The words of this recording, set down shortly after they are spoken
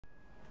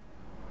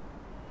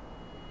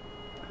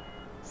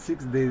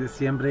6 de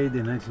Diciembre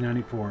de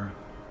 1994.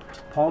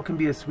 Paul can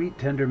be a sweet,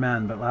 tender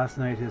man, but last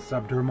night his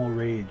subdermal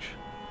rage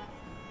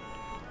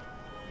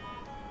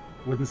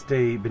wouldn't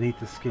stay beneath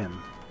the skin.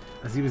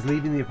 As he was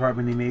leaving the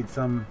apartment, he made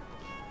some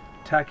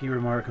tacky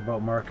remark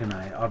about Mark and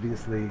I,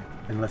 obviously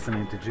been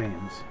listening to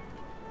James.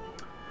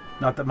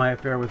 Not that my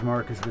affair with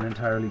Mark has been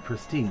entirely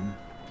pristine.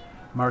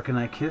 Mark and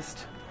I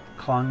kissed,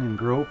 clung and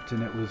groped,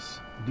 and it was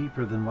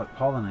deeper than what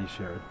Paul and I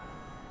shared.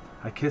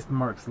 I kissed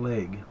Mark's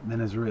leg,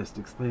 then his wrist,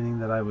 explaining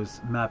that I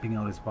was mapping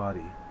out his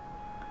body.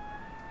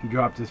 He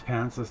dropped his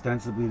pants,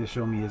 ostensibly to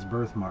show me his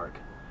birthmark.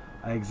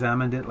 I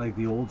examined it like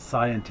the old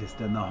scientist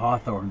in the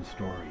Hawthorne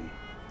story,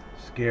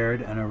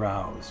 scared and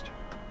aroused.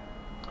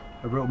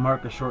 I wrote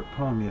Mark a short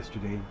poem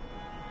yesterday.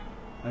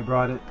 I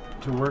brought it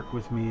to work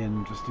with me,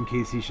 and just in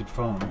case he should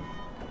phone.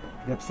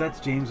 It upsets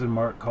James when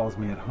Mark calls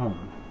me at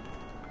home.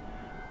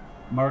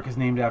 Mark is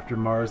named after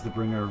Mars, the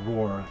bringer of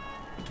war,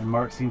 and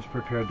Mark seems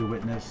prepared to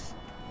witness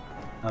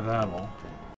a battle